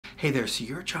Hey there, so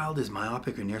your child is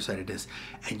myopic or nearsightedness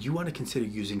and you want to consider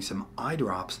using some eye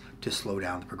drops to slow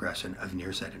down the progression of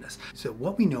nearsightedness. So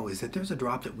what we know is that there's a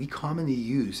drop that we commonly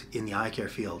use in the eye care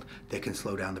field that can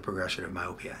slow down the progression of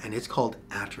myopia, and it's called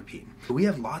atropine. We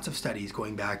have lots of studies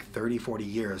going back 30, 40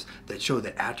 years that show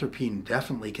that atropine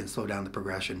definitely can slow down the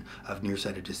progression of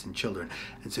nearsightedness in children.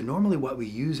 And so normally what we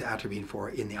use atropine for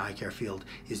in the eye care field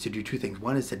is to do two things.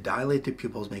 One is to dilate the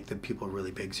pupils, make the pupil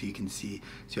really big so you can see,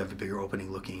 so you have a bigger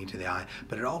opening looking into the eye,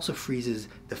 but it also freezes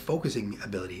the focusing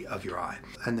ability of your eye.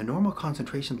 And the normal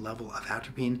concentration level of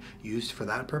atropine used for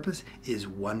that purpose is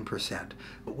 1%.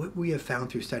 But what we have found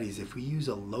through studies, if we use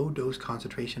a low dose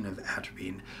concentration of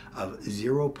atropine of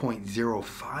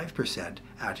 0.05%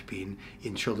 atropine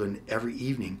in children every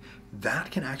evening,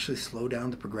 that can actually slow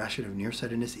down the progression of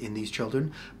nearsightedness in these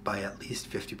children by at least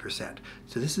 50%.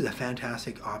 So this is a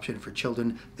fantastic option for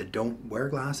children that don't wear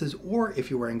glasses, or if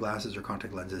you're wearing glasses or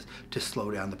contact lenses, to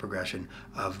slow down the progression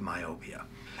of myopia.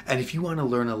 And if you want to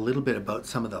learn a little bit about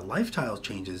some of the lifestyle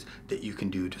changes that you can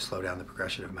do to slow down the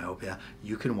progression of myopia,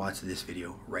 you can watch this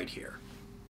video right here.